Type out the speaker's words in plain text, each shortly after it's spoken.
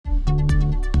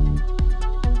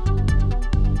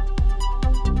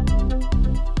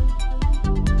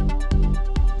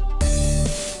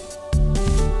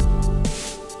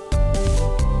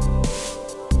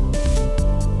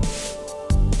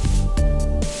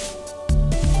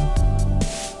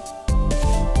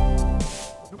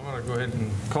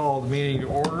call the meeting to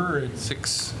order at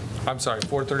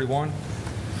 4:31.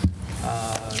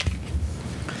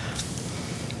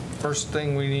 First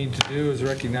thing we need to do is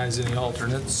recognize any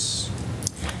alternates.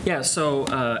 Yeah, so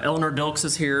Eleanor Dilks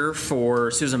is here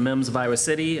for Susan Mims of Iowa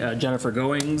City. Jennifer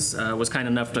Goings was kind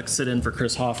enough to sit in for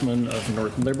Chris Hoffman of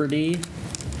North Liberty.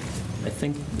 I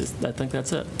think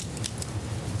that's it.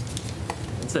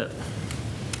 That's it.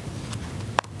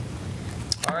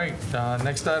 All right,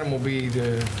 next item will be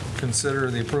to consider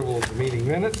the approval of the meeting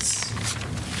minutes.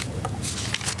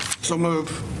 So move.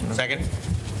 Second.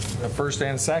 A first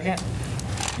and a second.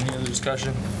 Any other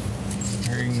discussion?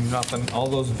 Hearing nothing. All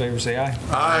those in favor say aye.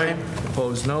 Aye.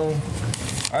 Opposed, no.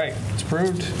 All right, it's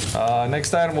approved.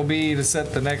 Next item will be to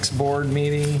set the next board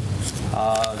meeting,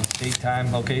 date,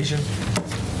 time, location.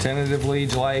 Tentatively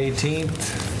July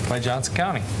 18th by Johnson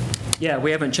County. Yeah,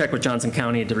 we haven't checked with Johnson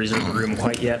County to reserve the room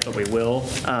quite yet, but we will.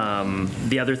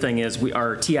 The other thing is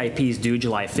our TIP is due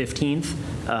July 15th,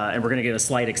 and we're going to get a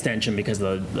slight extension because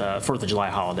of the 4th of July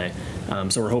holiday.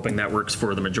 So we're hoping that works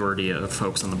for the majority of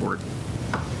folks on the board.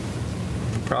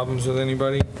 Problems with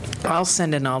anybody? I'll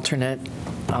send an alternate.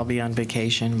 I'll be on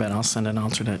vacation, but I'll send an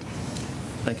alternate.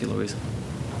 Thank you, Louise.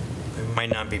 We might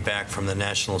not be back from the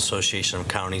National Association of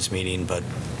Counties meeting, but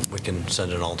we can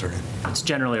send an alternate. It's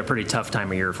generally a pretty tough time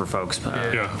of year for folks, but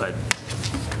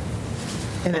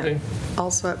And Okay.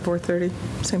 also at 4:30,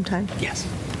 same time? yes.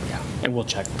 Yeah. And we'll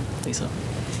check, Lisa.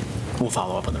 We'll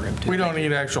follow up on the room, too. We don't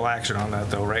need actual action on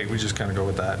that, though, right? We just kind of go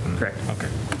with that. Correct. Okay.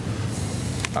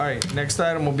 All right, next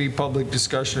item will be public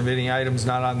discussion of any items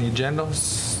not on the agenda.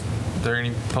 Is there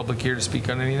any public here to speak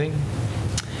on anything?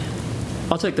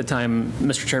 I'll take the time,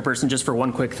 Mr. Chairperson, just for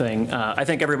one quick thing. I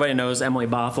think everybody knows Emily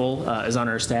Bothell is on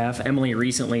our staff. Emily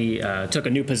recently took a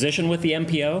new position with the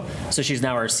MPO, so she's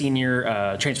now our senior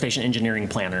transportation engineering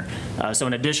planner. So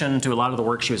in addition to a lot of the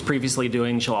work she was previously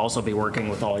doing, she'll also be working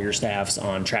with all your staffs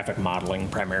on traffic modeling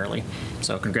primarily.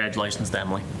 So congratulations to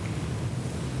Emily.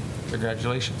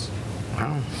 Congratulations.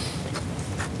 Wow.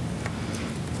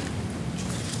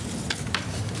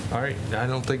 All right, I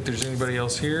don't think there's anybody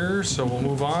else here, so we'll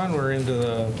move on. We're into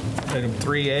the item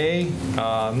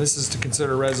 3A. This is to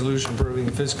consider a resolution approving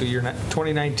the fiscal year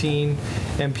 2019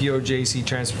 MPOJC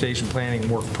Transportation Planning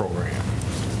Work Program.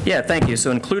 Yeah, thank you.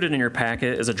 So included in your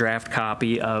packet is a draft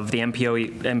copy of the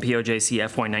MPOJC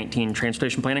FY19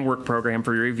 Transportation Planning Work Program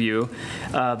for your review.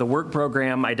 The work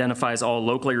program identifies all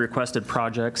locally requested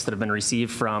projects that have been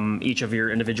received from each of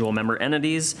your individual member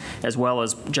entities, as well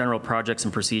as general projects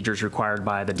and procedures required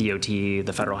by the DOT,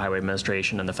 the Federal Highway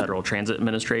Administration, and the Federal Transit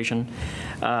Administration.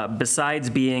 Besides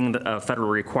being a federal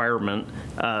requirement,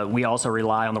 we also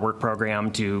rely on the work program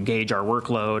to gauge our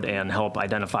workload and help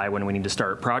identify when we need to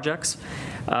start projects.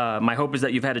 My hope is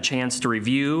that you've had a chance to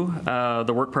review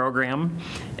the work program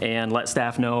and let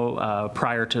staff know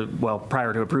prior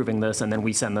to approving this, and then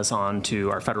we send this on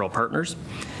to our federal partners.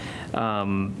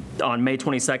 On May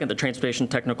 22nd, the Transportation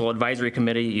Technical Advisory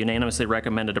Committee unanimously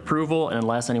recommended approval, and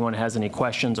unless anyone has any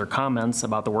questions or comments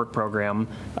about the work program,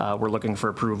 we're looking for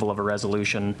approval of a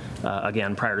resolution,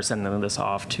 again, prior to sending this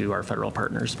off to our federal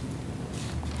partners.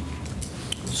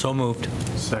 So moved.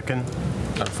 Second.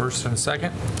 Got a first and a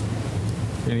second.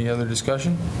 Any other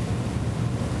discussion?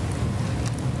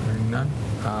 Hearing none.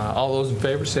 All those in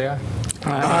favor say aye.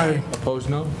 Aye. Opposed,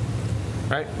 no. All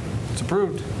right, it's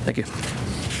approved. Thank you.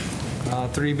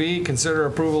 3B, consider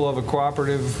approval of a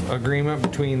cooperative agreement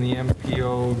between the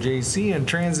MPOJC and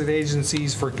transit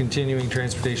agencies for continuing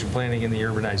transportation planning in the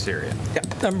urbanized area. Yeah,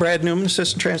 I'm Brad Newman,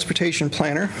 Assistant Transportation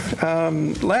Planner.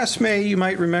 Last May, you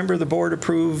might remember the board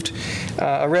approved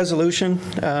a resolution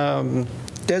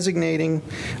designating,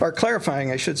 or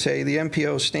clarifying, I should say, the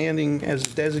MPO standing as a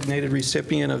designated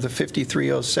recipient of the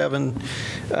 5307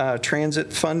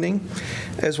 transit funding,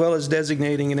 as well as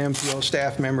designating an MPO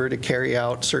staff member to carry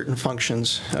out certain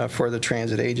functions for the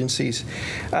transit agencies.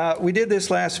 We did this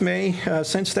last May.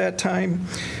 Since that time,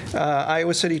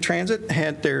 Iowa City Transit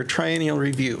had their triennial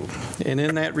review, and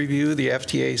in that review, the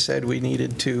FTA said we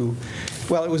needed to,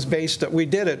 well, it was based, we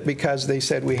did it because they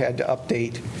said we had to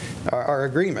update our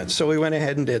agreement, so we went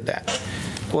ahead and did that.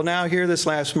 Well, now here this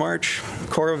last March,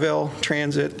 Coralville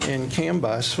Transit and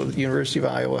CAMBUS, with the University of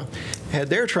Iowa, had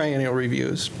their triennial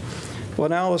reviews. Well,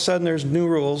 now all of a sudden there's new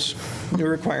rules, new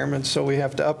requirements, so we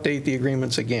have to update the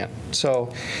agreements again.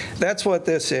 So that's what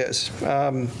this is.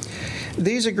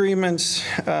 These agreements,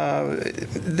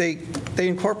 they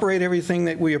incorporate everything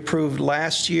that we approved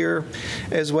last year,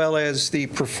 as well as the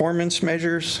performance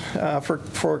measures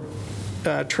for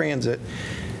transit.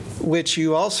 which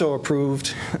you also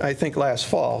approved, I think, last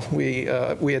fall. We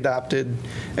adopted,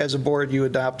 as a board, you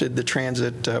adopted the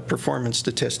transit performance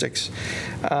statistics.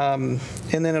 And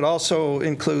then it also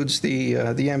includes the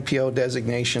MPO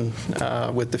designation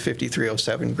with the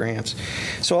 5307 grants.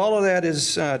 So all of that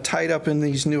is tied up in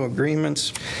these new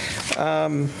agreements.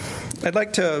 I'd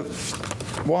like to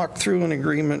walk through an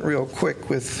agreement real quick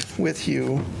with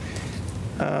you.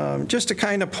 Just to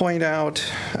kind of point out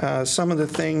some of the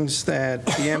things that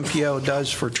the MPO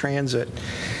does for transit.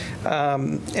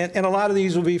 And a lot of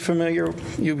these will be familiar.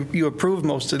 You approve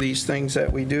most of these things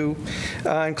that we do.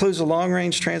 Includes the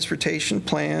long-range transportation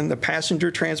plan, the passenger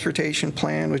transportation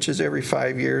plan, which is every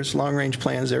 5 years. Long-range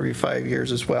plans every 5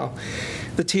 years as well.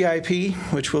 The TIP,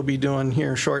 which we'll be doing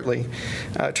here shortly,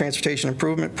 Transportation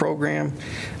Improvement Program.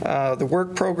 The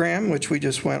work program, which we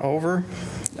just went over.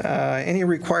 Any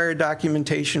required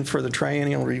documentation for the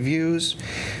triennial reviews.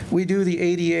 We do the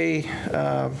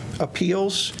ADA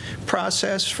appeals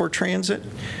process for transit.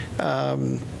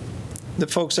 The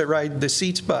folks that ride the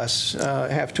SEATS bus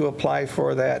have to apply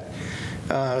for that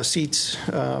SEATS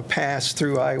pass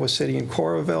through Iowa City and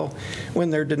Coralville. When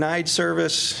they're denied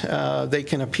service, they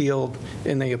can appeal,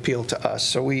 and they appeal to us.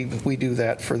 So we do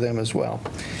that for them as well.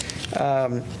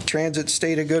 Transit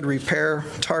state of good repair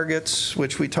targets,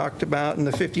 which we talked about, and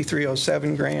the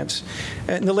 5307 grants.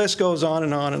 And the list goes on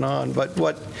and on and on. But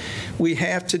what we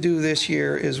have to do this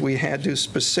year is we had to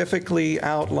specifically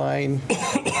outline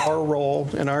our role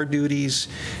and our duties.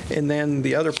 And then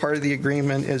the other part of the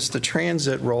agreement is the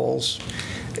transit roles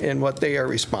and what they are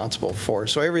responsible for.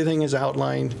 So everything is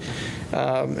outlined,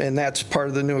 and that's part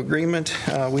of the new agreement.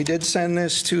 We did send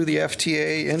this to the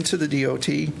FTA and to the DOT.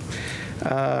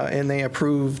 And they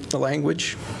approved the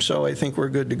language, so I think we're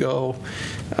good to go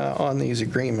on these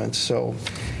agreements. So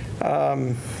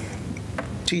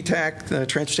TTAC, the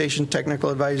Transportation Technical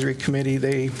Advisory Committee,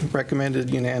 they recommended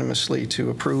unanimously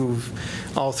to approve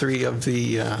all three of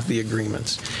the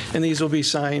agreements. And these will be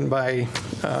signed by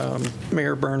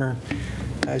Mayor Berner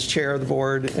as chair of the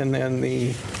board, and then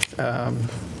the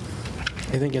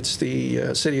I think it's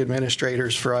the city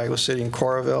administrators for Iowa City and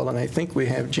Coralville, and I think we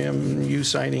have, Jim, you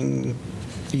signing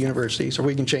the university, so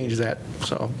we can change that.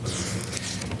 So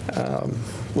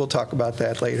we'll talk about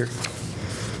that later.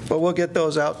 But we'll get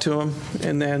those out to them,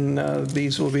 and then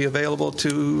these will be available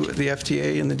to the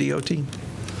FTA and the DOT.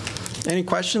 Any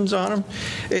questions on them?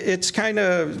 It's kind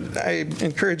of, I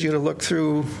encourage you to look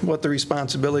through what the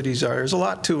responsibilities are. There's a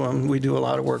lot to them. We do a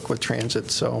lot of work with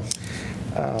transit, so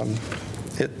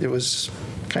it was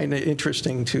kind of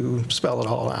interesting to spell it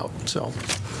all out. So,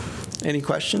 any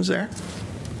questions there?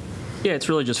 Yeah, it's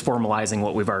really just formalizing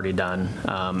what we've already done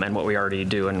and what we already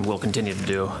do and will continue to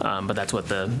do. But that's what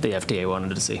the FTA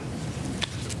wanted to see.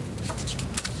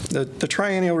 The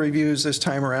triennial reviews this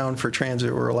time around for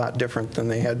transit were a lot different than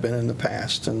they had been in the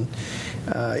past, and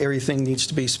everything needs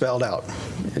to be spelled out.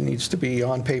 It needs to be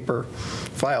on paper,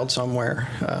 filed somewhere.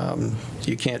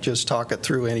 You can't just talk it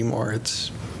through anymore.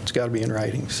 It's got to be in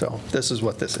writing. So this is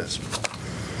what this is.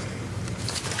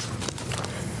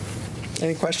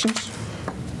 Any questions?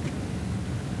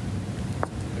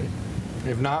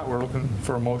 If not, we're looking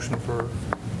for a motion for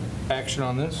action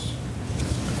on this.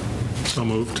 So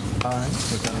moved. All right,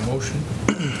 we've got a motion.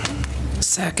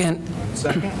 Second.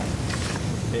 Second.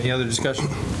 Any other discussion?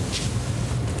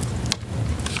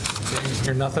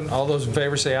 Hear nothing? All those in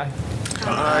favor say aye.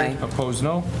 Aye. Opposed,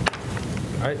 no. All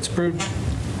right, it's approved.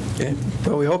 Okay.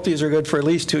 Well, we hope these are good for at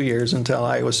least 2 years until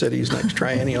Iowa City's next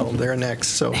triennial. They're next,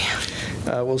 so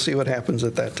we'll see what happens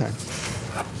at that time.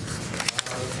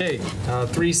 Okay,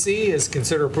 3C is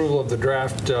consider approval of the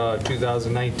draft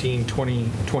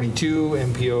 2019-2022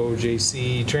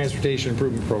 MPOJC Transportation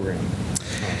Improvement Program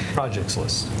projects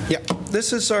list. Yeah,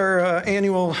 this is our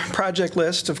annual project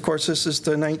list. Of course, this is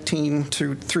the 19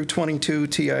 through 22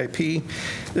 TIP.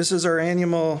 This is our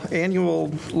annual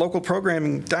local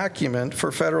programming document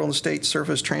for federal and state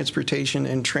surface transportation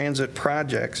and transit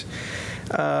projects.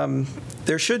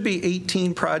 There should be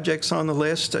 18 projects on the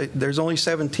list. There's only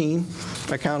 17.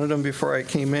 I counted them before I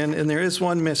came in, and there is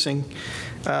one missing.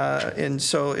 And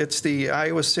so it's the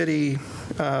Iowa City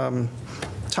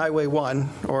Highway 1,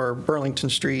 or Burlington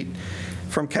Street,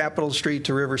 from Capitol Street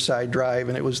to Riverside Drive,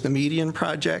 and it was the median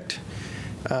project.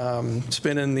 It's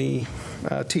been in the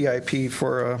TIP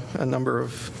for a number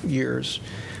of years.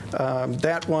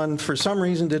 That one, for some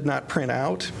reason, did not print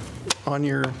out on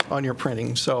your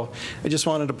printing. So I just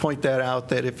wanted to point that out,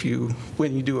 that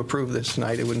when you do approve this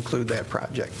tonight, it would include that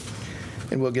project,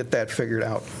 and we'll get that figured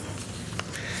out.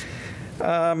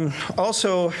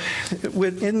 Also,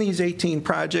 within these 18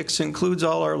 projects includes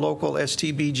all our local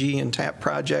STBG and TAP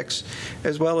projects,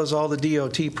 as well as all the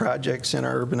DOT projects in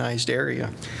our urbanized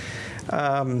area.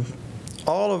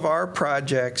 All of our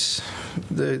projects,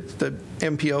 the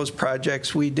MPO's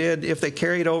projects, we did, if they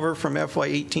carried over from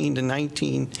FY18 to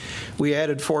 19, we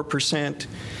added 4%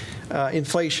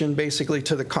 inflation basically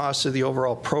to the cost of the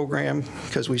overall program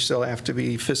because we still have to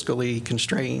be fiscally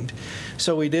constrained.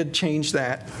 So we did change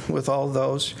that with all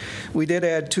those. We did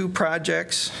add 2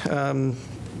 projects.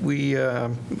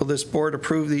 This board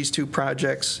approved these 2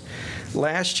 projects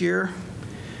last year,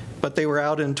 but they were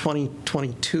out in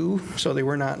 2022, so they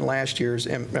were not in last year's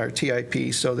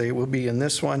TIP, so they will be in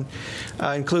this one.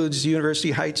 Includes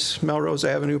University Heights Melrose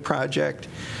Avenue project,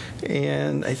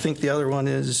 and I think the other one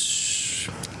is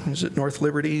it North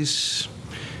Liberty's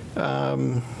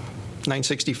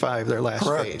 965, their last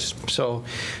phase. So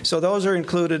those are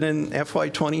included in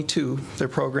FY22. They're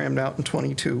programmed out in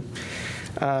 22.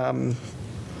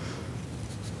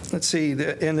 Let's see,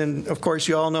 and then of course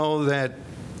you all know that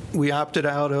we opted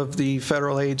out of the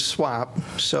federal aid swap,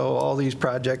 so all these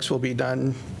projects will be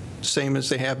done same as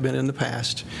they have been in the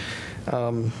past.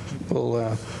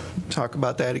 We'll talk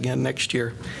about that again next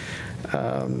year.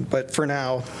 But for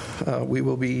now, we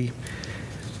will be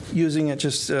using it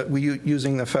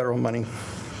using the federal money.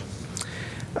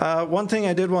 One thing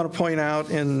I did want to point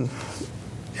out in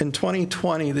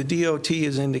 2020, the DOT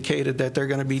has indicated that they're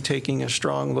going to be taking a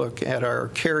strong look at our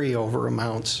carryover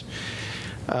amounts.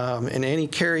 And any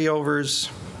carryovers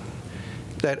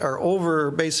that are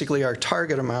over basically our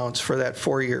target amounts for that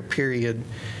 4-year period,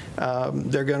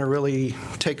 they're going to really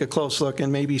take a close look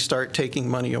and maybe start taking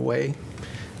money away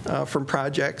from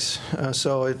projects.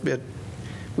 So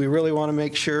we really want to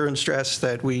make sure and stress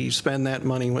that we spend that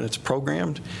money when it's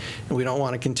programmed, and we don't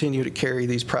want to continue to carry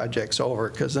these projects over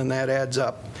because then that adds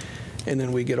up and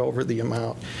then we get over the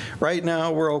amount. Right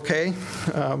now, we're okay.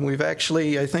 We've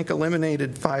actually, I think,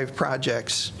 eliminated 5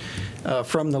 projects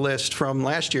from the list from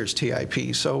last year's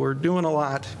TIP. So we're doing a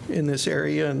lot in this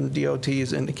area, and DOT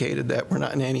has indicated that we're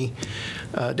not in any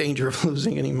danger of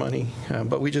losing any money.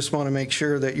 But we just want to make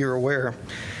sure that you're aware.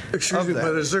 Excuse me,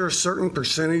 but is there a certain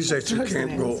percentage that you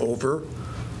can't go over?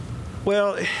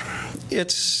 Well,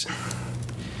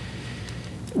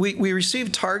 we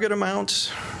receive target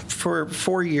amounts for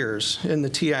 4 years in the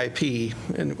TIP,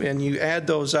 and you add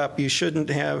those up, you shouldn't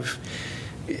have,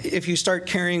 if you start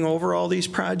carrying over all these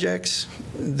projects,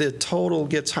 the total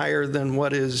gets higher than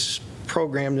what is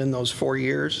programmed in those 4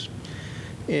 years,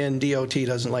 and DOT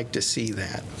doesn't like to see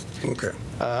that. Okay.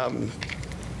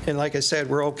 And like I said,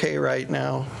 we're okay right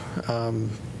now.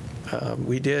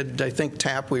 We did, I think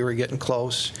TAP, we were getting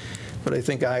close, but I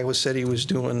think Iowa City was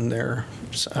doing their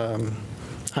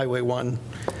Highway 1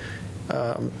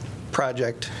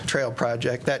 trail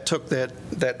project. That took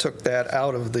that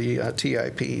out of the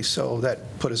TIP, so that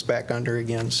put us back under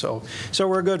again. So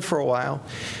we're good for a while,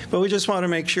 but we just want to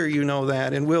make sure you know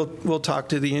that, and we'll talk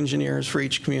to the engineers for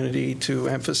each community to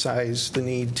emphasize the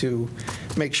need to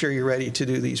make sure you're ready to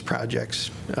do these projects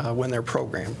when they're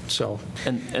programmed. So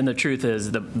and the truth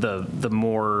is, the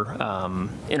more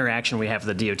interaction we have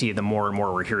with the DOT, the more and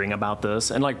more we're hearing about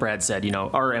this. And like Brad said,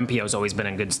 our MPO has always been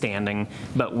in good standing,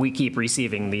 but we keep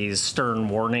receiving these stern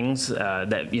warnings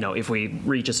that if we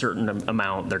reach a certain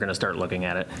amount, they're going to start looking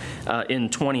at it.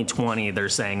 In 2020, they're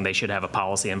saying they should have a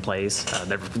policy in place.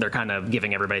 They're kind of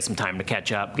giving everybody some time to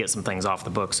catch up, get some things off the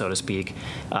book, so to speak.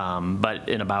 But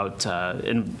in about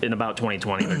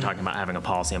 2020, they're talking about having a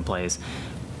policy in place.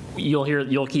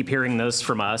 You'll keep hearing this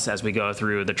from us as we go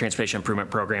through the Transportation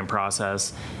Improvement Program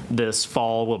process. This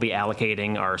fall, we'll be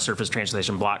allocating our Surface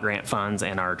Transportation Block Grant funds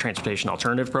and our Transportation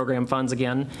Alternative Program funds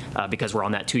again, because we're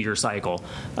on that 2-year cycle.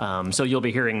 So you'll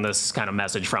be hearing this kind of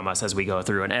message from us as we go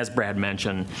through. And as Brad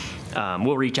mentioned,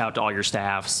 we'll reach out to all your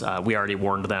staffs. We already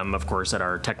warned them, of course, at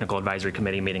our Technical Advisory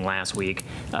Committee meeting last week.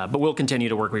 But we'll continue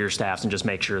to work with your staffs and just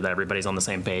make sure that everybody's on the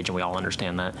same page and we all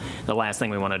understand that. The last thing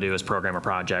we want to do is program a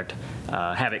project,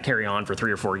 have it carry on for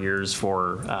 3 or 4 years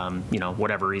for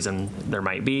whatever reason there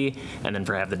might be, and then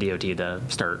have the DOT to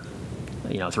start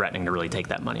threatening to really take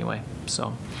that money away.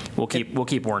 So we'll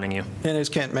keep warning you. And as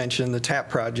Kent mentioned, the TAP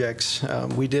projects,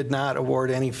 we did not award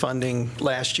any funding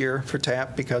last year for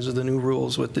TAP because of the new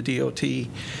rules with the DOT.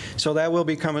 So that will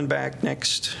be coming back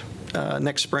next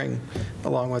spring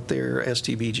along with their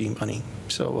STBG money.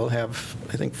 So we'll have,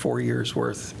 I think, 4 years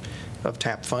worth of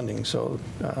TAP funding. So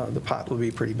the pot will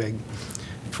be pretty big.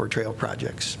 for trail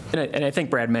projects. And I think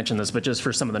Brad mentioned this, but just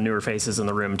for some of the newer faces in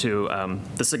the room too,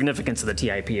 the significance of the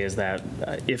TIP is that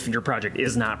if your project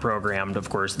is not programmed, of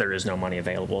course, there is no money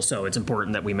available. So it's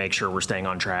important that we make sure we're staying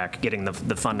on track, getting the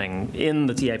funding in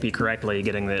the TIP correctly,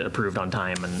 getting it approved on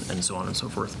time, and so on and so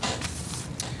forth.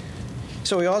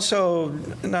 So we also,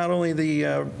 not only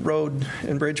the road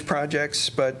and bridge projects,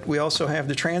 but we also have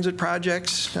the transit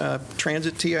projects.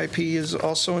 Transit TIP is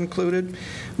also included.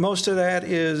 Most of that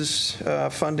is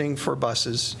funding for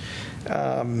buses.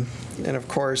 And of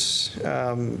course,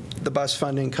 the bus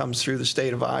funding comes through the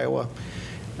state of Iowa.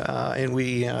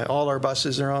 And all our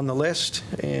buses are on the list.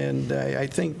 And I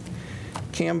think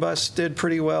CAMBus did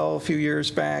pretty well a few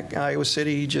years back. Iowa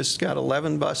City just got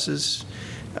 11 buses.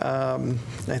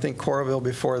 I think Coralville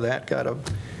before that got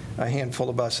a handful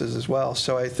of buses as well.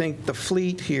 So I think the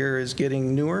fleet here is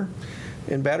getting newer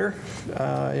and better.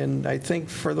 And I think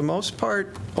for the most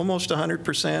part, almost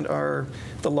 100% are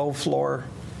the low floor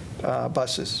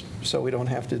buses. So we don't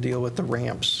have to deal with the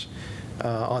ramps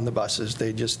on the buses.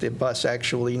 The bus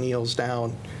actually kneels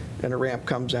down and a ramp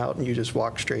comes out and you just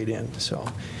walk straight in. So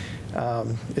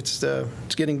it's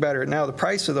getting better. Now the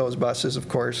price of those buses, of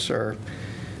course, are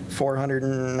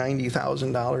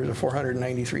 $490,000 or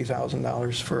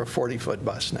 $493,000 for a 40-foot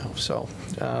bus now. So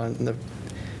the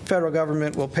federal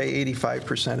government will pay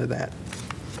 85% of that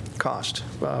cost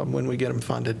when we get them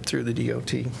funded through the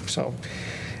DOT. So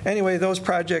anyway, those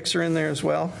projects are in there as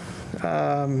well.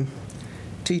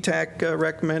 TTAC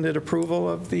recommended approval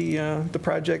of the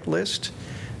project list,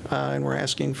 and we're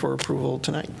asking for approval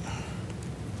tonight.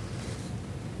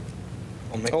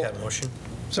 I'll make that motion.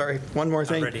 Sorry, one more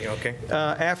thing. Already, okay.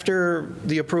 After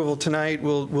the approval tonight,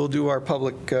 we'll do our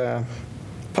public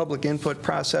input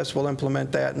process. We'll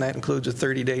implement that, and that includes a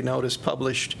 30-day notice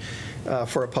published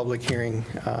for a public hearing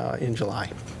in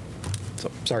July. So,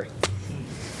 sorry.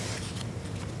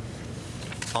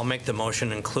 I'll make the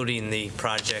motion, including the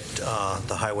project,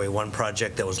 the Highway 1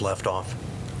 project that was left off.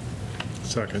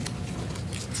 Second.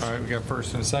 All right, we got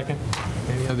first and a second.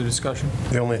 Any other discussion?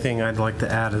 The only thing I'd like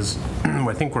to add is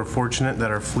I think we're fortunate that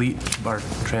our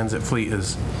transit fleet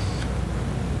is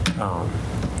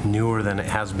newer than it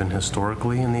has been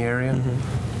historically in the area.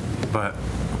 Mm-hmm. But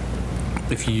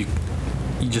if you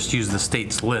just use the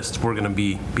state's list, we're going to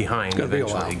be behind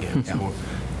eventually again. Yeah. So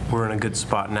we're in a good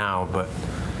spot now, but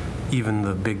even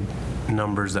the big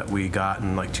numbers that we got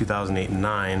in like 2008 and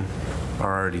 9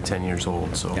 are already 10 years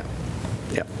old. So. Yeah.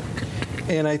 Yeah.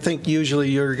 And I think usually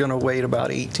you're going to wait about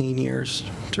 18 years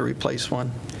to replace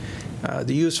one.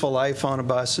 The useful life on a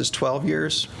bus is 12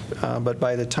 years, but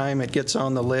by the time it gets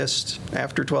on the list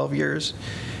after 12 years,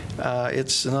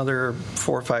 it's another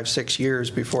 4, 5, 6 years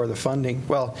before the funding.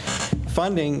 Well,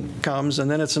 funding comes, and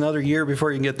then it's another year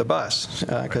before you can get the bus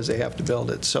because they have to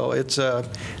build it. So it's,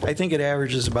 I think it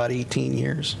averages about 18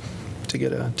 years to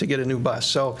get a new bus.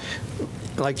 So,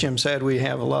 like Jim said, we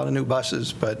have a lot of new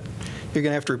buses, but you're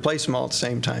going to have to replace them all at the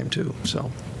same time, too. So.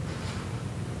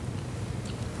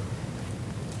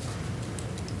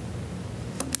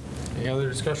 Any other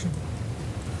discussion?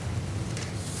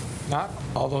 Not?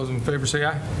 All those in favor say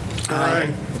aye.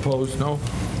 Aye. Opposed, no?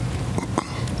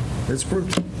 It's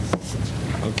approved.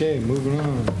 Okay, moving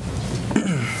on.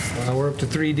 We're up to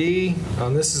 3D.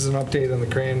 This is an update on the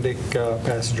Crandick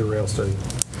passenger rail study.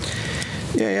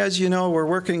 Yeah, as you know, we're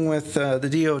working with the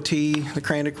DOT, the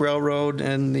Crandick Railroad,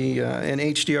 and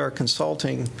HDR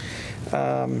Consulting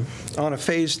on a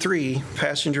Phase 3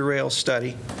 passenger rail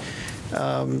study.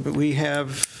 We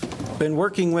have been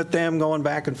working with them, going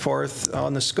back and forth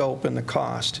on the scope and the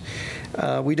cost.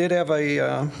 We did have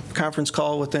a conference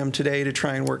call with them today to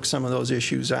try and work some of those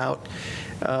issues out.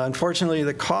 Unfortunately,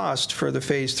 the cost for the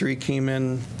Phase 3 came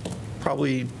in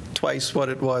probably twice what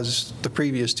it was the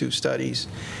previous two studies.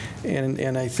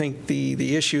 And I think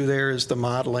the issue there is the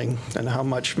modeling and how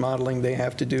much modeling they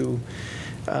have to do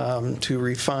to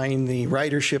refine the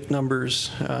ridership numbers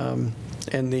so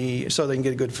they can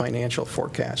get a good financial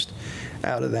forecast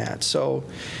out of that. So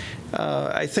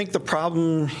I think the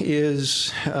problem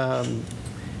is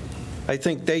I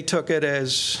think they took it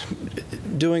as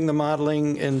doing the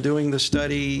modeling and doing the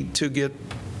study to get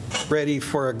ready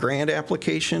for a grant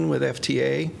application with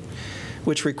FTA,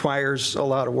 which requires a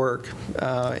lot of work.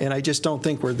 And I just don't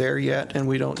think we're there yet, and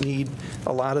we don't need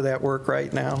a lot of that work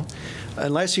right now,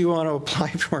 unless you want to apply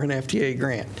for an FTA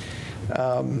grant.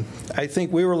 I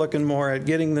think we were looking more at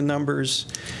getting the numbers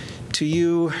to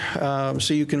you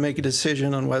so you can make a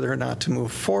decision on whether or not to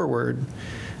move forward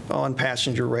on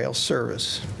passenger rail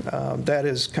service.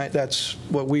 That's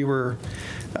what we were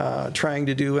trying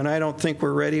to do, and I don't think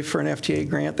we're ready for an FTA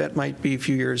grant. That might be a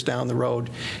few years down the road.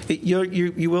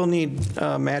 You will need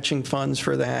matching funds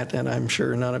for that, and I'm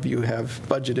sure none of you have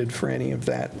budgeted for any of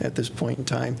that at this point in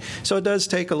time. So it does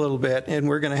take a little bit, and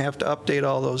we're going to have to update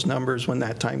all those numbers when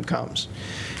that time comes.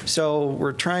 So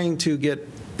we're trying to get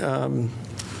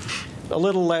a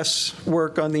little less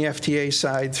work on the FTA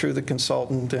side through the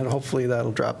consultant, and hopefully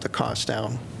that'll drop the cost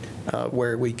down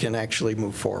where we can actually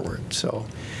move forward. So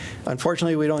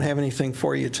unfortunately, we don't have anything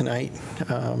for you tonight,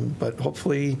 but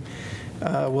hopefully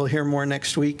we'll hear more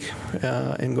next week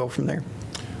and go from there.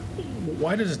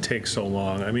 Why does it take so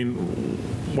long? I mean,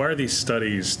 why are these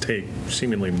studies take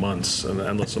seemingly months, an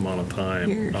endless amount of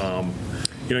time?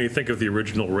 You think of the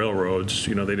original railroads,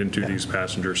 they didn't do these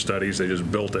passenger studies, they just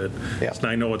built it. Yeah. And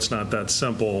I know it's not that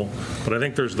simple, but I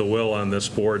think there's the will on this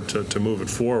board to move it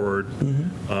forward.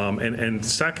 And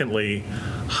secondly,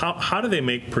 how do they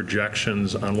make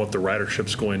projections on what the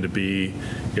ridership's going to be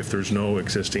if there's no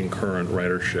existing current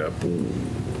ridership?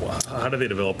 How do they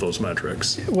develop those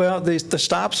metrics? Well, the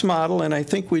STOPS model, and I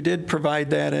think we did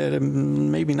provide that at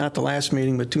maybe not the last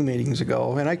meeting, but 2 meetings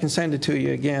ago, and I can send it to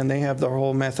you again. They have the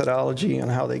whole methodology on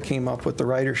how they came up with the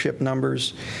ridership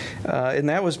numbers, and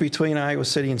that was between Iowa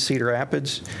City and Cedar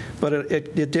Rapids, but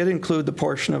it did include the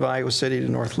portion of Iowa City to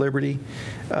North Liberty,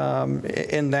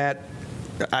 and that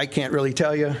I can't really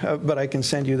tell you, but I can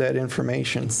send you that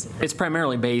information. It's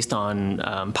primarily based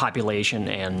on population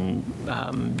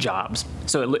and jobs.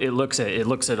 So it looks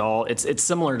at all. It's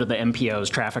similar to the MPO's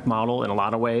traffic model in a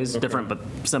lot of ways, different but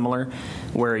similar,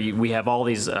 where we have all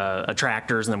these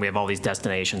attractors and then we have all these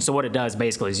destinations. So what it does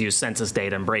basically is use census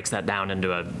data and breaks that down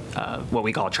into what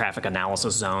we call traffic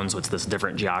analysis zones, so it's this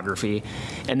different geography,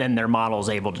 and then their model is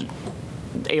able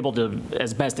to,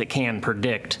 as best it can,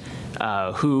 predict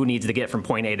who needs to get from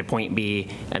point A to point B,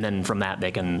 and then from that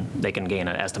they can gain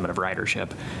an estimate of ridership.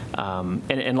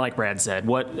 And like Brad said,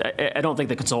 I don't think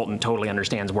the consultant totally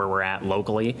understands where we're at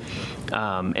locally,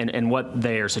 and what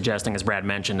they are suggesting, as Brad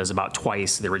mentioned, is about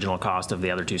twice the original cost of the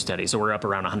other 2 studies. So we're up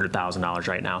around $100,000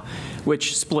 right now,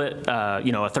 which split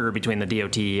a third between the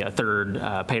DOT, a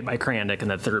third paid by Krandic,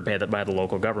 and the third paid by the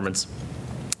local governments.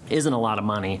 Isn't a lot of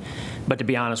money, but to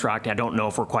be honest, Rockne, I don't know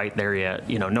if we're quite there yet.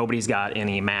 Nobody's got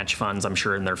any match funds, I'm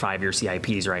sure, in their 5-year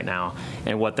CIPs right now.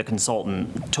 And what the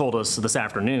consultant told us this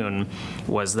afternoon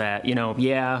was that,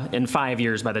 in 5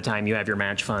 years, by the time you have your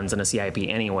match funds and a CIP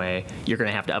anyway, you're going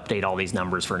to have to update all these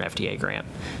numbers for an FTA grant.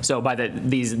 So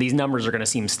these numbers are going to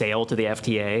seem stale to the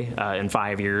FTA in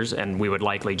 5 years, and we would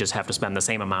likely just have to spend the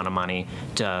same amount of money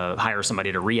to hire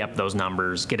somebody to re-up those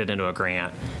numbers, get it into a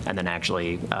grant, and then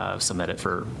actually submit it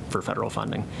for federal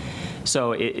funding.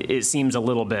 So it seems a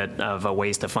little bit of a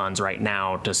waste of funds right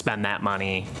now to spend that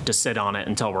money to sit on it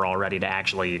until we're all ready to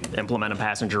actually implement a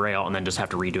passenger rail and then just have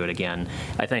to redo it again.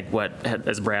 I think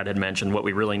as Brad had mentioned, what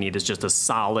we really need is just a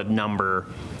solid number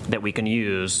that we can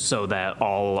use so that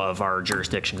all of our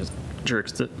jurisdictions,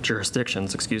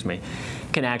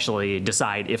 can actually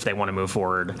decide if they want to move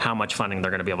forward, how much funding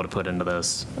they're going to be able to put into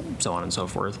this, so on and so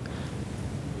forth.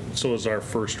 So is our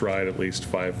first ride at least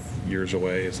 5 years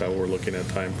away? Is that what we're looking at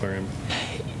time frame?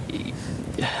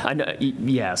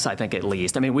 Yes, I think at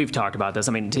least. I mean, we've talked about this.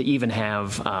 I mean, to even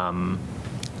have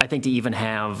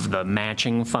the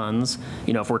matching funds,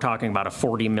 if we're talking about a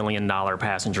 $40 million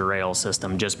passenger rail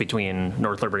system just between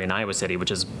North Liberty and Iowa City,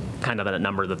 which is kind of that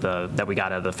number that we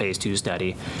got out of the Phase 2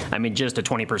 study, I mean, just a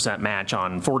 20% match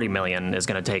on $40 million is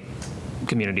going to take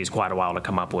communities quite a while to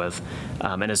come up with,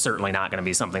 and is certainly not going to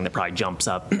be something that probably jumps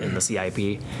up in the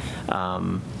CIP.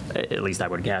 At least I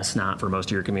would guess not for most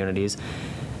of your communities.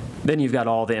 Then you've got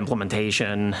all the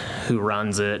implementation, who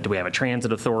runs it, do we have a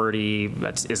transit authority,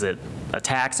 is it a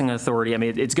taxing authority? I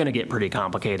mean, it's going to get pretty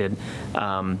complicated.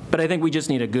 But I think we just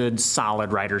need a good, solid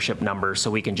ridership number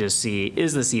so we can just see,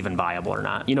 is this even viable or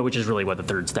not? Which is really what the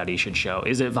third study should show.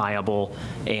 Is it viable?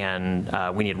 And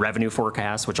we need revenue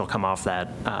forecasts, which will come off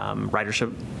that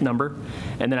ridership number.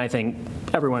 And then I think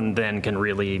everyone then can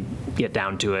really get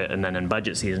down to it, and then in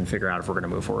budget season figure out if we're going to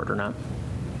move forward or not.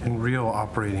 And real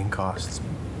operating costs,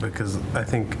 because I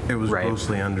think it was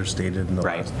grossly understated in the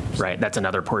last. Right. That's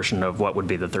another portion of what would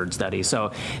be the third study.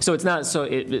 So it's not so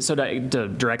to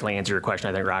directly answer your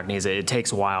question, I think, Rockne, is it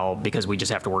takes a while because we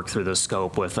just have to work through the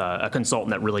scope with a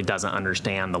consultant that really doesn't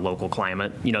understand the local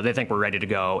climate. They think we're ready to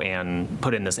go and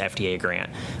put in this FTA grant.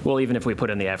 Well, even if we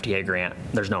put in the FTA grant,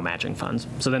 there's no matching funds.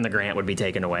 So then the grant would be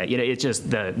taken away. It's just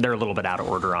they're a little bit out of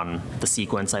order on the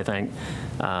sequence, I think,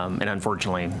 and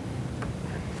unfortunately.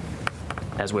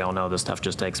 as we all know, this stuff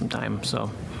just takes some time,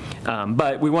 so.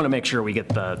 But we want to make sure we get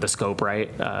the scope right.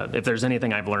 If there's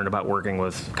anything I've learned about working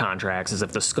with contracts is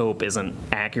if the scope isn't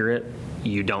accurate,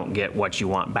 you don't get what you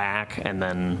want back, and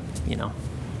then,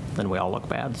 then we all look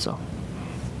bad, so.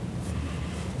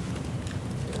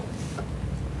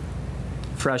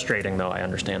 Frustrating, though, I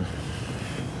understand.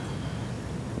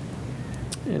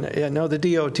 And I know the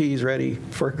DOT is ready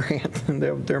for a grant, and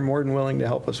they're more than willing to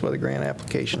help us with a grant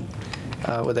application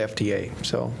with FTA.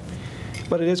 So,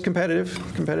 but it is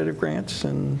competitive grants,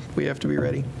 and we have to be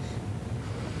ready.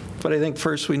 But I think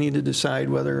first we need to decide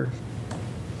whether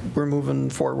we're moving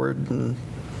forward, and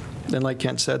then, like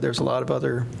Kent said, there's a lot of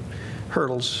other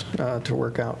hurdles to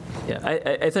work out. Yeah,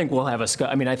 I think we'll have a scope.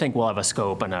 I mean, I think we'll have a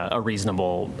scope and a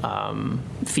reasonable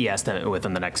fee estimate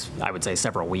within the next, I would say,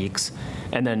 several weeks.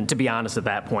 And then, to be honest, at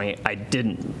that point, I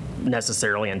didn't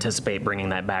necessarily anticipate bringing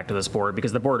that back to this board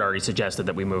because the board already suggested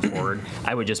that we move forward.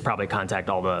 I would just probably contact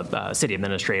all the city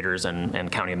administrators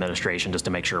and county administration just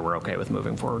to make sure we're okay with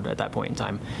moving forward at that point in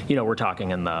time. We're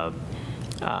talking in the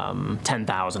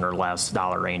 $10,000 or less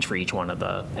range for each one of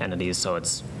the entities, so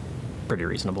it's pretty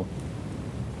reasonable.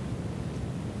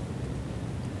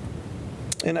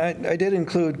 And I did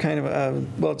include kind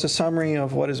of it's a summary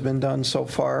of what has been done so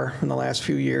far in the last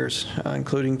few years,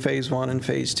 including Phase 1 and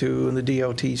Phase 2 and the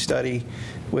DOT study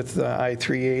with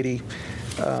I-380,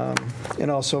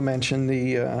 and also mention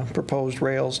the proposed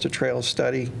rails to trails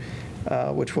study,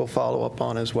 which we'll follow up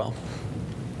on as well.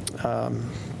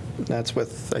 That's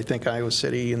with, I think, Iowa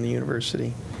City and the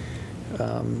university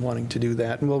wanting to do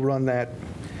that. And we'll run that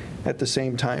at the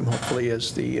same time, hopefully,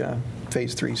 as the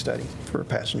Phase 3 study for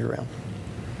passenger rail.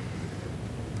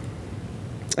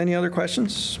 Any other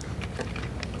questions?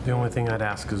 The only thing I'd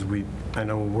ask is I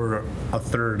know we're a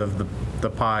third of the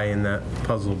pie in that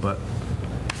puzzle, but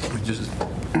we just,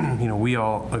 we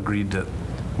all agreed to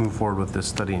move forward with this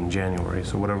study in January.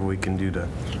 So whatever we can do to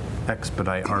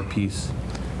expedite our piece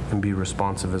and be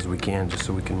responsive as we can, just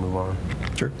so we can move on.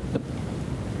 Sure.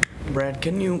 Brad,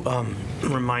 can you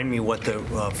remind me what the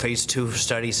Phase 2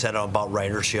 study said about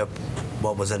ridership?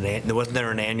 What was it? Wasn't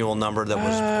there an annual number that was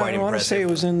quite impressive? I want to say it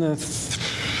was in the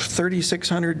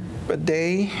 3,600 a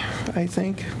day, I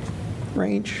think,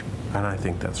 range. And I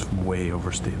think that's way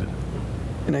overstated.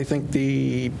 And I think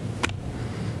the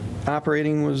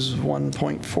operating was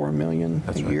 1.4 million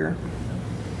a year.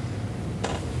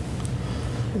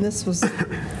 And this was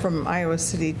from Iowa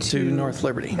City to North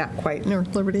Liberty. Not quite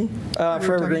North Liberty.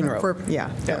 Forever Green Road.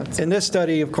 Yeah. And this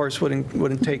study, of course,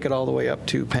 wouldn't take it all the way up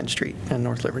to Penn Street and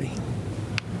North Liberty.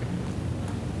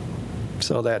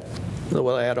 So that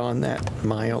we'll add on that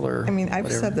mile or I've whatever.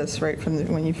 said this right from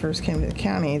when you first came to the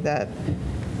county, that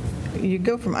you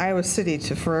go from Iowa City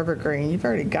to Forever Green, you've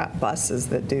already got buses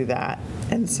that do that.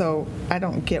 And so I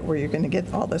don't get where you're going to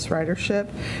get all this ridership.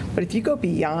 But if you go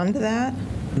beyond that,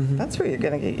 that's where you're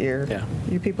going to get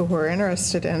your people who are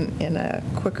interested in a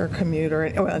quicker commute or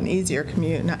an easier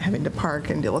commute, not having to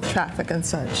park and deal with traffic and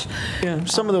such. Yeah,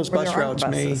 some of those where bus there aren't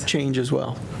routes may buses. change as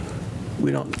well.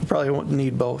 We probably won't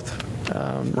need both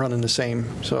running the same,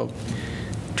 so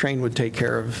train would take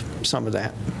care of some of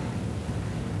that.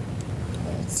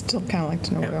 I'd still kind of like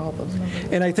to know where all those numbers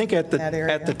are. And I think at That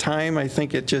area. the time, I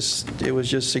think it was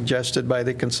just suggested by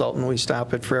the consultant, we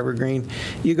stop at Forever Green.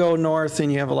 You go north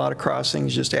and you have a lot of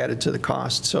crossings just added to the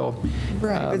cost, so.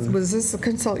 Right. Was this the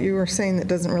consultant you were saying that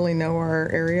doesn't really know our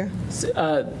area?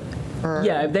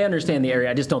 Yeah, they understand the area.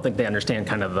 I just don't think they understand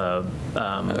kind of the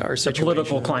political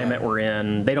situation, climate we're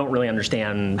in. They don't really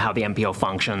understand how the MPO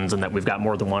functions and that we've got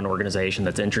more than one organization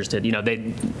that's interested.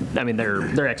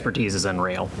 Their expertise is in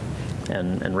rail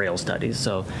and rail studies.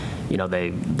 So,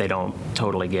 they don't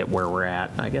totally get where we're at,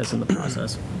 I guess, in the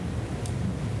process.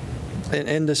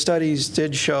 And the studies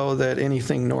did show that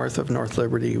anything north of North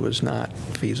Liberty was not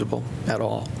feasible at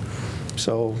all.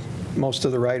 So most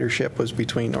of the ridership was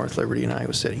between North Liberty and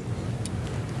Iowa City.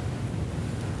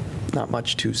 Not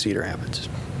much to Cedar Rapids.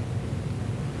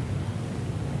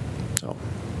 So.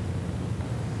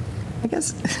 I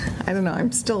guess, I don't know,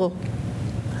 I'm still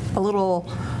a little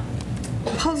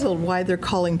puzzled why they're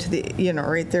calling to the,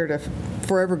 right there to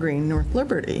Forever Green, North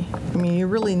Liberty. You're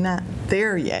really not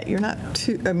there yet. You're not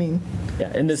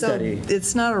Yeah, in this study.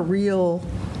 It's not a real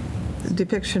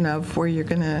depiction of where you're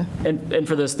going to. And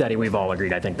for this study, we've all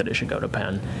agreed, I think, that it should go to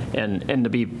Penn. And to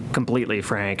be completely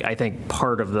frank, I think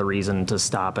part of the reason to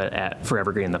stop it at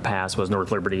Forever Green in the past was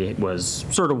North Liberty was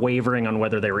sort of wavering on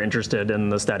whether they were interested in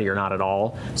the study or not at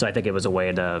all. So I think it was a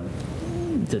way to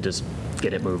just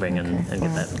get it moving and get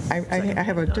that. I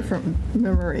have a different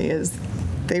memory. Is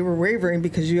they were wavering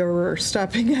because you were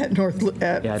stopping at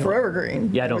Forever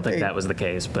Green. Yeah, I don't think that was the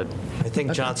case, but. I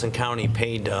think Johnson County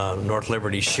paid North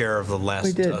Liberty's share of the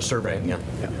last survey. Yeah.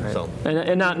 So.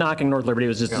 And not knocking North Liberty, it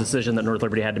was just a decision that North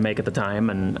Liberty had to make at the time,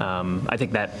 and I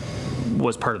think that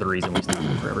was part of the reason we stopped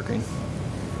at Forever Green.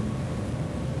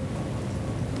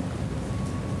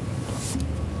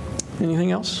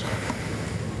 Anything else?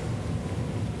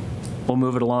 We'll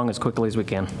move it along as quickly as we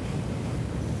can.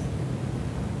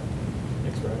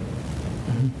 Thanks, Brad.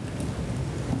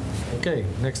 Okay,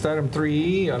 next item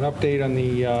 3E, an update on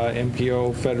the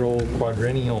MPO Federal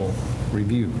Quadrennial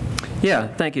Review. Yeah,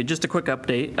 thank you. Just a quick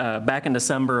update. Back in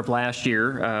December of last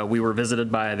year, we were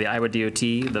visited by the Iowa DOT,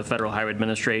 the Federal Highway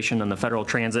Administration, and the Federal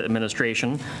Transit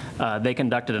Administration. They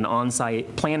conducted an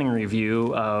on-site planning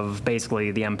review of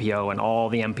basically the MPO and all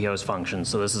the MPO's functions.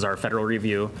 So this is our federal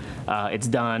review. It's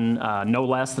done no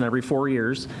less than every 4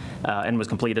 years and was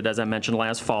completed, as I mentioned,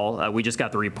 last fall. We just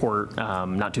got the report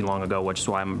not too long ago, which is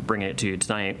why I'm bringing it to you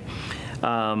tonight.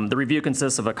 The review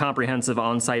consists of a comprehensive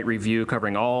on-site review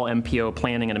covering all MPO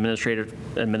planning and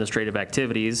administrative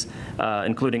activities,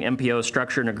 including MPO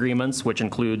structure and agreements, which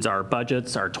includes our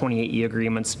budgets, our 28E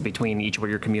agreements between each of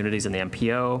your communities and the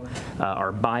MPO,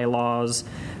 our bylaws.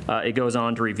 It goes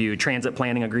on to review transit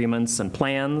planning agreements and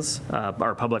plans,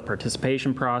 our public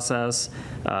participation process,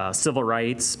 civil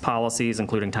rights policies,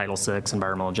 including Title VI,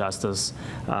 environmental justice,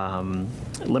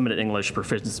 limited English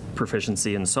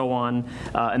proficiency, and so on.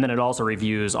 And then it also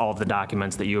reviews all of the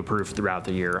documents that you approve throughout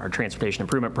the year, our transportation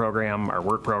improvement program, our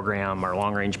work program, our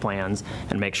long-range plans,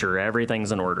 and make sure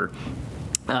everything's in order.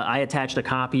 I attached a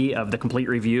copy of the complete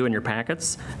review in your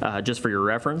packets, just for your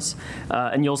reference.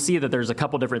 And you'll see that there's a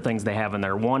couple different things they have in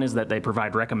there. One is that they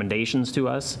provide recommendations to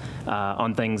us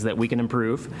on things that we can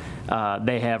improve.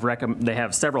 They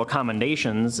have several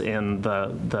commendations in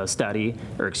the study,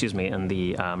 or excuse me, in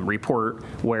the report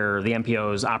where the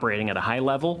MPO is operating at a high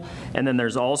level. And then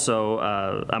there's also,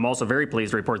 I'm also very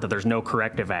pleased to report that there's no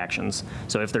corrective actions.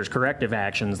 So if there's corrective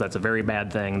actions, that's a very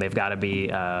bad thing. They've got to be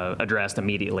addressed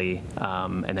immediately.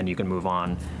 And then you can move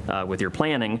on with your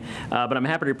planning. But I'm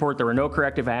happy to report there were no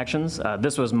corrective actions.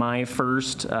 This was my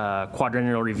first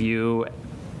quadrennial review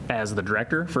as the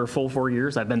director for a full 4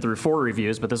 years. I've been through 4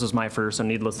 reviews, but this was my first, so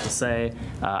needless to say,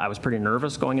 I was pretty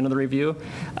nervous going into the review.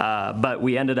 But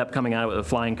we ended up coming out with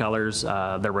flying colors.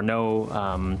 There were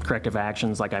no corrective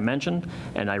actions, like I mentioned,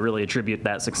 and I really attribute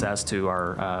that success to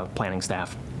our planning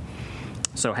staff.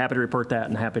 So happy to report that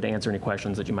and happy to answer any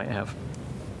questions that you might have.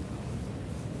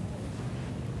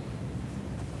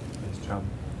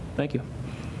 Thank you.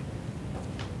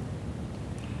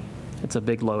 It's a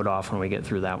big load off when we get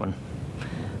through that one.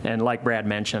 And like Brad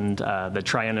mentioned, the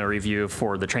triennial review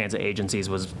for the transit agencies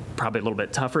was probably a little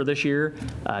bit tougher this year.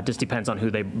 Just depends on who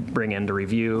they bring in to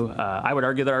review. I would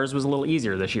argue that ours was a little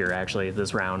easier this year, actually,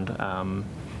 this round.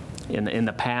 In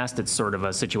the past, it's sort of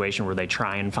a situation where they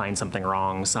try and find something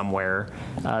wrong somewhere.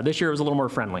 This year it was a little more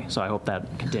friendly, so I hope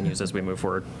that continues as we move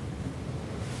forward.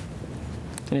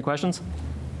 Any questions?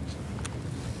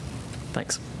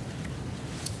 Thanks.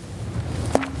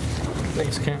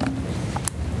 Thanks, Kent.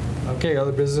 Okay,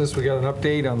 other business, we got an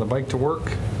update on the Bike to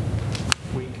Work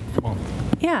week. Come on.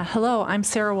 Yeah, hello, I'm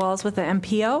Sarah Walls with the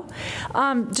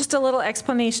MPO. Just a little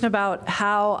explanation about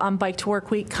how Bike to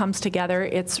Work Week comes together.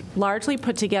 It's largely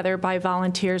put together by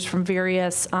volunteers from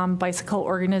various bicycle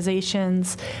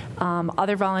organizations,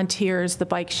 other volunteers, the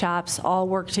bike shops, all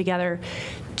work together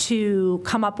to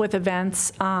come up with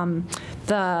events.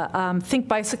 The Think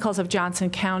Bicycles of Johnson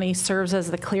County serves as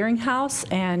the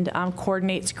clearinghouse and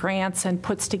coordinates grants and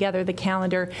puts together the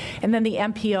calendar. And then the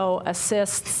MPO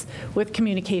assists with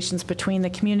communications between the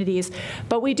communities.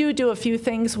 But we do a few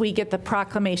things. We get the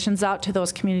proclamations out to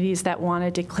those communities that want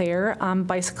to declare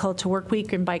Bicycle to Work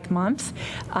Week and Bike Month.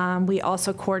 We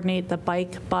also coordinate the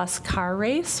bike, bus, car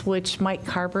race, which Mike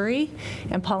Carberry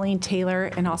and Pauline Taylor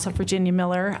and also Virginia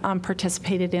Miller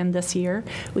participated in this year.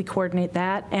 We coordinate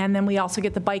that. And then we also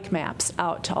get the bike maps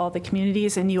out to all the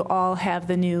communities, and you all have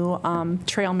the new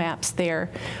trail maps there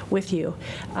with you.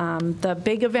 The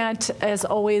big event is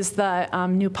always the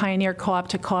new Pioneer Co-op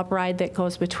to Co-op ride that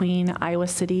goes between Iowa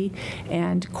City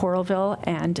and Coralville,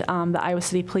 and the Iowa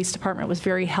City Police Department was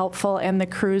very helpful, and the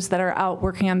crews that are out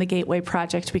working on the Gateway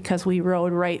Project, because we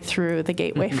rode right through the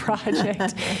Gateway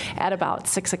Project at about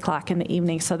 6 o'clock in the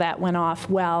evening, so that went off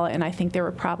well, and I think there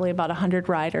were probably about 100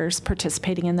 riders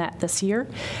participating in that this year.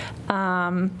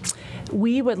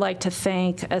 We would like to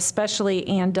thank especially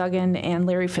Ann Duggan and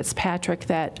Larry Fitzpatrick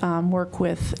that work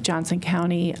with Johnson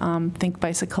County Think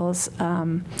Bicycles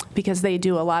because they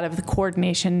do a lot of the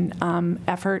coordination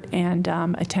effort and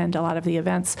attend a lot of the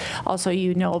events. Also,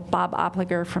 Bob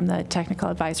Opliger from the Technical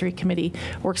Advisory Committee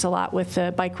works a lot with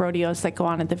the bike rodeos that go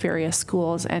on at the various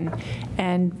schools.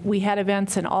 And we had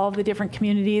events in all of the different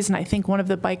communities, and I think one of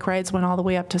the bike rides went all the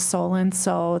way up to Solon,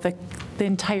 so the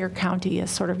entire county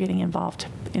is sort of getting involved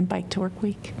in Bike to Work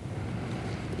Week.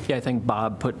 Yeah, I think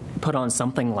Bob put on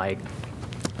something like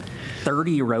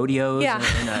 30 rodeos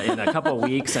in a couple of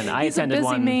weeks, and I attended busy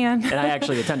one. Man. And I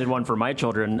actually attended one for my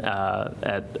children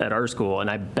at our school, and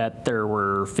I bet there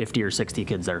were 50 or 60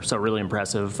 kids there. So really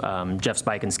impressive. Jeff's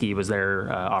Bike and Ski was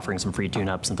there offering some free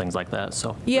tune-ups and things like that.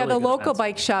 So yeah, really the good local events.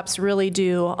 bike shops really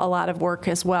do a lot of work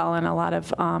as well, and a lot of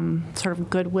sort of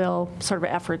goodwill sort of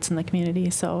efforts in the community.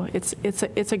 So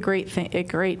it's a great thing, a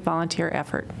great volunteer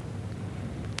effort.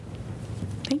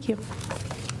 Thank you.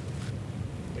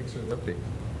 Thanks for the update.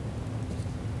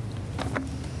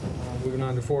 Moving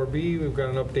on to 4B, we've got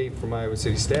an update from Iowa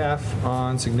City staff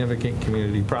on significant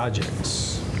community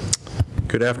projects.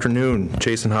 Good afternoon.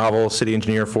 Jason Hovel, City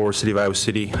Engineer for City of Iowa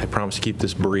City. I promise to keep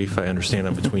this brief. I understand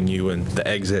I'm between you and the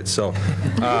exit, so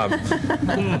I'll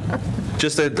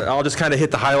just kind of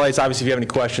hit the highlights. Obviously, if you have any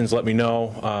questions, let me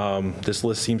know. This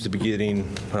list seems to be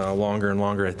getting longer and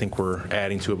longer. I think we're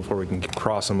adding to it before we can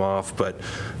cross them off. But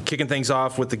kicking things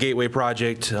off with the Gateway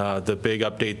project, the big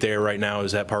update there right now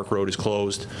is that Park Road is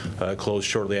closed. Closed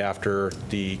shortly after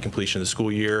the completion of the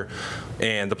school year,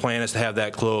 and the plan is to have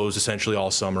that closed essentially all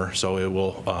summer. So it will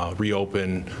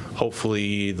reopen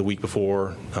hopefully the week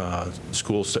before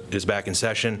school is back in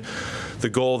session. The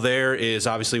goal there is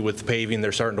obviously with the paving,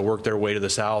 they're starting to work their way to the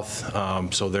south,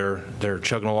 so they're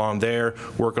chugging along there.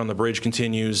 Work on the bridge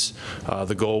continues.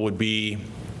 The goal would be,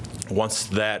 once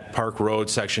that Park Road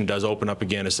section does open up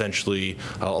again, essentially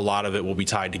a lot of it will be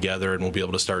tied together, and we'll be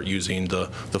able to start using the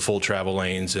full travel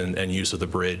lanes and use of the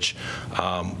bridge.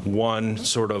 One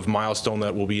sort of milestone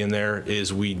that will be in there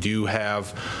is we do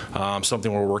have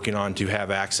something we're working on to have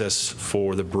access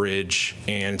for the bridge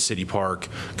and City Park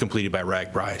completed by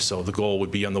RAGBRAI. So the goal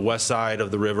would be on the west side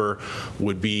of the river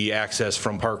would be access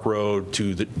from Park Road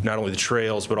to not only the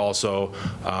trails but also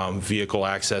vehicle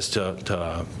access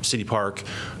to City Park.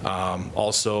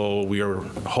 Also, we are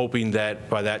hoping that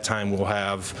by that time we'll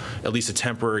have at least a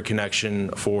temporary connection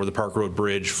for the Park Road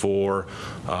Bridge for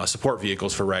support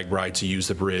vehicles for RAGBRAI to use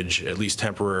the bridge at least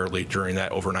temporarily during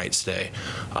that overnight stay.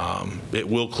 It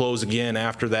will close again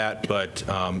after that, but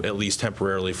at least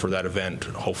temporarily for that event,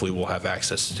 hopefully we'll have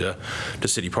access to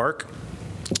City Park.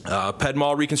 Ped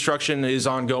Mall reconstruction is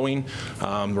ongoing.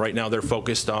 Right now they're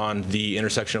focused on the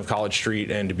intersection of College Street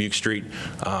and Dubuque Street,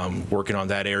 working on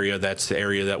that area. That's the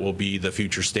area that will be the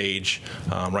future stage.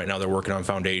 Right now they're working on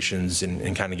foundations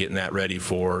and kind of getting that ready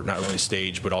for not only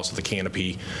stage but also the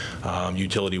canopy,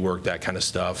 utility work, that kind of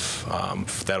stuff.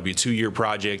 That'll be a 2-year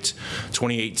project.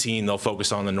 2018 they'll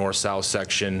focus on the north-south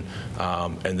section,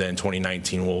 and then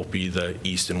 2019 will be the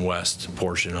east and west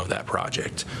portion of that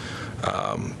project.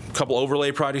 A couple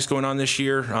overlay projects going on this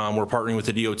year. We're partnering with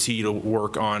the DOT to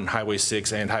work on Highway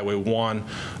 6 and Highway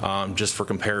 1. Just for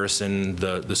comparison,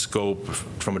 the scope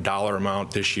from a dollar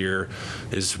amount this year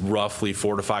is roughly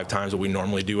 4 to 5 times what we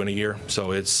normally do in a year.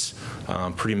 So it's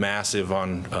pretty massive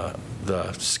on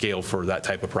the scale for that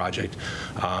type of project.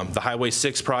 The Highway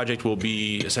 6 project will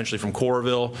be essentially from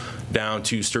Coralville down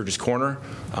to Sturgis Corner.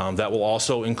 That will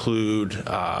also include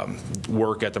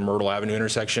work at the Myrtle Avenue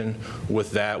intersection.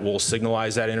 With that, we'll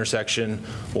signalize that intersection,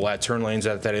 we'll add turn lanes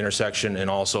at that intersection, and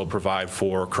also provide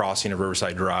for crossing of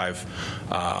Riverside Drive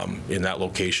in that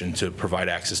location to provide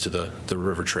access to the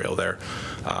river trail there.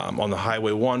 On the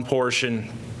Highway 1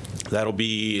 portion, that'll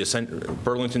be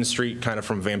Burlington Street, kind of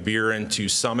from Van Buren to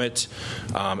Summit,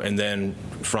 and then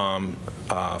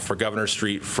for Governor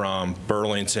Street from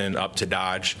Burlington up to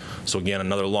Dodge. So again,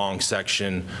 another long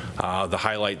section. The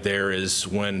highlight there is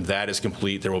when that is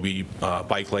complete, there will be a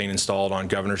bike lane installed on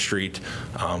Governor Street.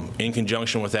 In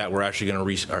conjunction with that, we're actually going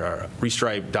to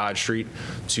restripe Dodge Street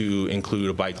to include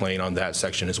a bike lane on that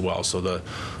section as well. So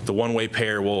the one-way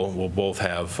pair will both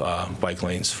have bike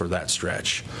lanes for that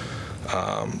stretch.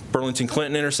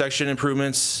 Burlington-Clinton intersection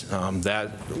improvements,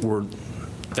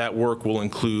 that work will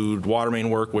include water main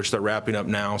work, which they're wrapping up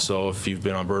now. So if you've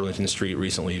been on Burlington Street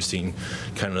recently, you've seen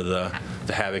kind of the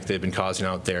havoc they've been causing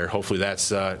out there. Hopefully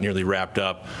that's nearly wrapped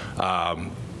up.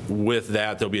 With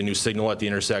that, there'll be a new signal at the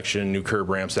intersection, new curb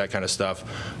ramps, that kind of stuff.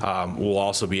 We'll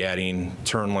also be adding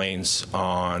turn lanes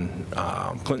on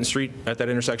Clinton Street at that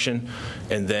intersection.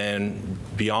 And then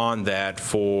beyond that,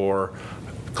 for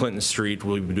Clinton Street,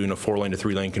 we'll be doing a 4-lane to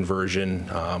 3-lane conversion.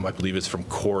 I believe it's from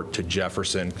Court to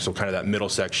Jefferson, so kind of that middle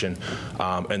section.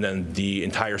 And then the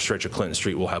entire stretch of Clinton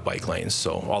Street will have bike lanes.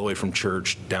 So all the way from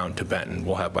Church down to Benton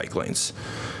will have bike lanes.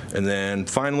 And then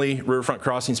finally, Riverfront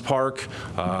Crossings Park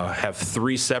have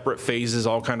 3 separate phases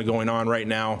all kind of going on right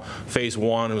now. Phase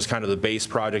 1 was kind of the base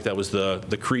project. That was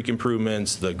the creek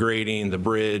improvements, the grading, the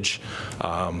bridge,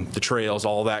 the trails,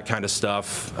 all that kind of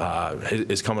stuff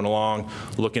is coming along.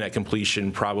 Looking at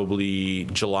completion probably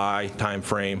July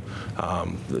timeframe.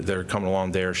 They're coming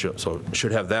along there, so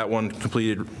should have that one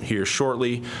completed here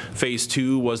shortly. Phase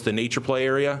 2 was the nature play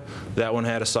area. That one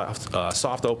had a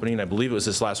soft opening. I believe it was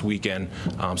this last weekend.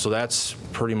 So that's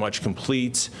pretty much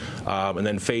complete. And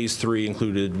then phase 3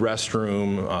 included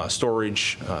restroom,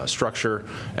 storage structure,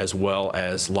 as well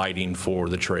as lighting for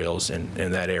the trails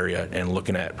in that area, and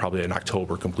looking at probably an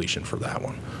October completion for that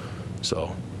one.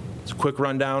 So it's a quick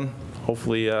rundown.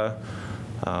 Hopefully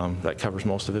that covers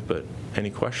most of it, but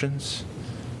any questions?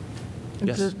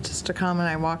 Yes. Just a comment,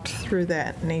 I walked through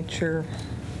that nature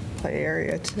play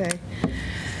area today.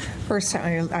 First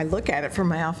time I look at it from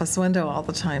my office window all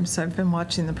the time, so I've been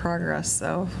watching the progress,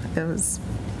 so it was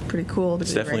pretty cool to be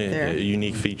right there. It's definitely a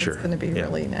unique feature. It's going to be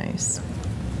really nice.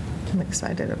 I'm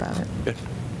excited about it. Good.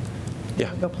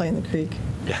 Yeah. Go play in the creek.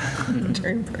 Yeah.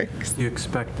 During breaks. Do you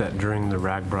expect that during the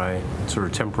Ragbri sort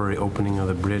of temporary opening of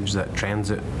the bridge, that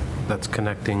transit that's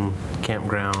connecting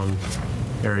campground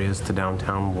areas to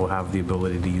downtown will have the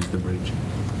ability to use the bridge?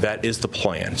 That is the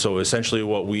plan. So essentially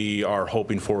what we are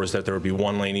hoping for is that there would be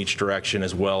 1 lane each direction,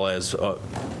 as well as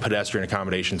pedestrian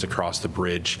accommodations across the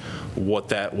bridge. What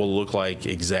that will look like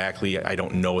exactly, I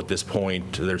don't know at this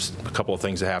point. There's a couple of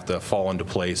things that have to fall into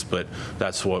place, but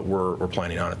that's what we're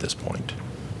planning on at this point.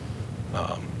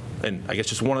 And I guess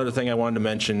just one other thing I wanted to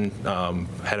mention,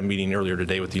 had a meeting earlier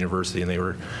today with the university, and they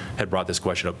had brought this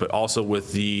question up, but also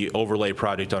with the overlay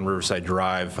project on Riverside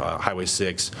Drive, Highway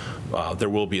 6, there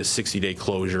will be a 60-day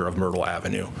closure of Myrtle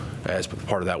Avenue as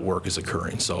part of that work is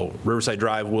occurring. So Riverside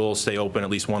Drive will stay open, at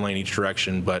least 1 lane each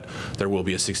direction, but there will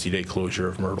be a 60-day closure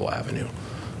of Myrtle Avenue.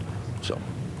 So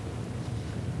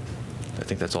I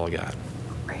think that's all I got.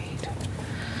 Great.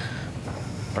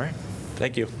 All right.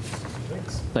 Thank you.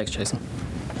 Thanks, Jason.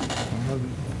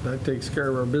 That takes care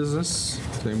of our business.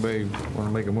 Does anybody want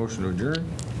to make a motion to adjourn?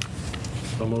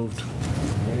 So moved.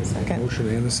 Second. Motion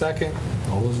and a second.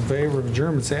 All those in favor of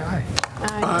adjournment, say aye.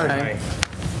 Aye.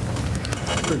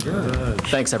 Aye. Adjourned.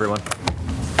 Thanks, everyone.